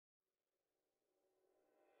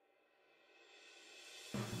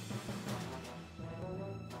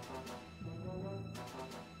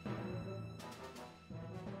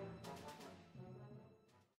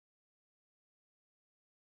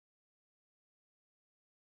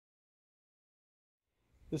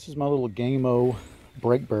This is my little Game-O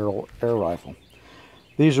break barrel air rifle.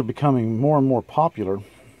 These are becoming more and more popular.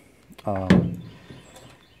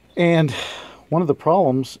 And one of the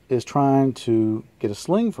problems is trying to get a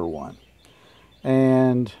sling for one.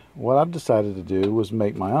 And what I've decided to do was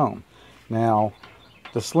make my own. Now,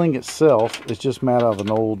 the sling itself is just made out of an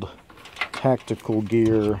old tactical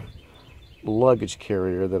gear luggage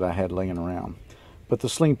carrier that I had laying around. But the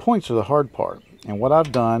sling points are the hard part. And what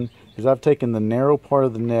I've done is I've taken the narrow part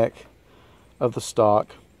of the neck of the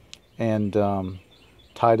stock and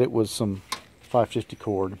tied it with some 550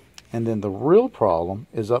 cord. And then the real problem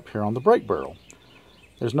is up here on the break barrel.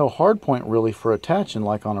 There's no hard point really for attaching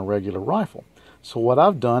like on a regular rifle. So what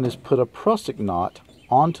I've done is put a Prusik knot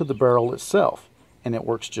onto the barrel itself, and it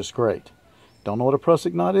works just great. Don't know what a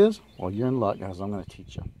Prusik knot is? Well, you're in luck, guys. I'm going to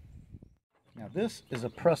teach you. Now this is a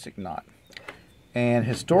Prusik knot, and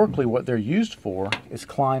historically what they're used for is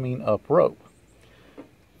climbing up rope.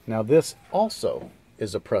 Now this also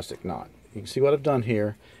is a Prusik knot. You can see what I've done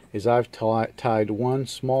here is I've tied one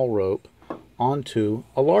small rope onto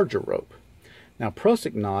a larger rope. Now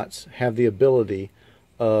Prusik knots have the ability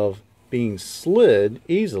of being slid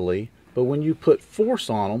easily, but when you put force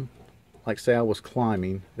on them, like say I was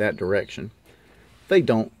climbing that direction, they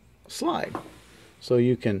don't slide. So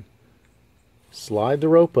you can slide the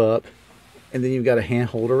rope up, and then you've got a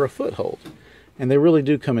handhold or a foothold. And they really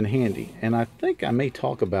do come in handy. And I think I may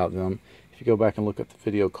talk about them if you go back and look at the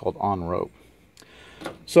video called On Rope.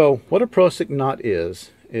 So what a Prusik knot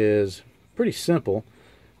is pretty simple.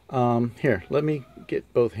 Here, let me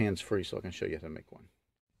get both hands free so I can show you how to make one.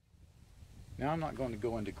 Now I'm not going to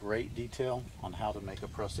go into great detail on how to make a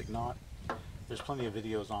Prusik knot. There's plenty of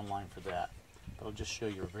videos online for that. But I'll just show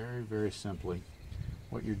you very, very simply.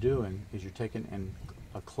 What you're doing is you're taking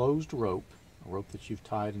a closed rope, a rope that you've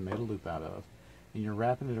tied and made a loop out of, and you're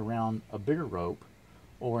wrapping it around a bigger rope,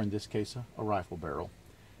 or in this case a rifle barrel.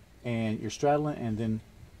 And you're straddling and then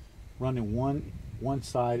running one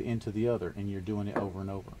side into the other, and you're doing it over and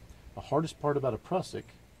over. The hardest part about a Prusik,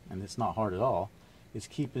 and it's not hard at all, is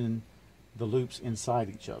keeping the loops inside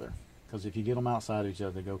each other, because if you get them outside each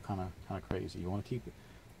other, they go kind of crazy. You want to keep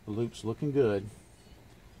the loops looking good,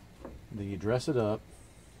 and then you dress it up,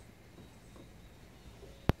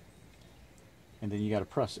 and then you got a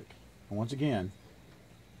Prusik. And once again,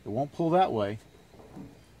 it won't pull that way,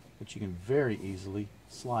 but you can very easily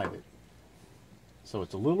slide it. So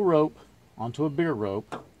it's a little rope onto a bigger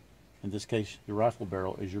rope. In this case, your rifle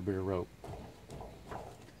barrel is your bigger rope,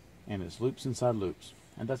 and it's loops inside loops,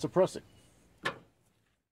 and that's a Prusik.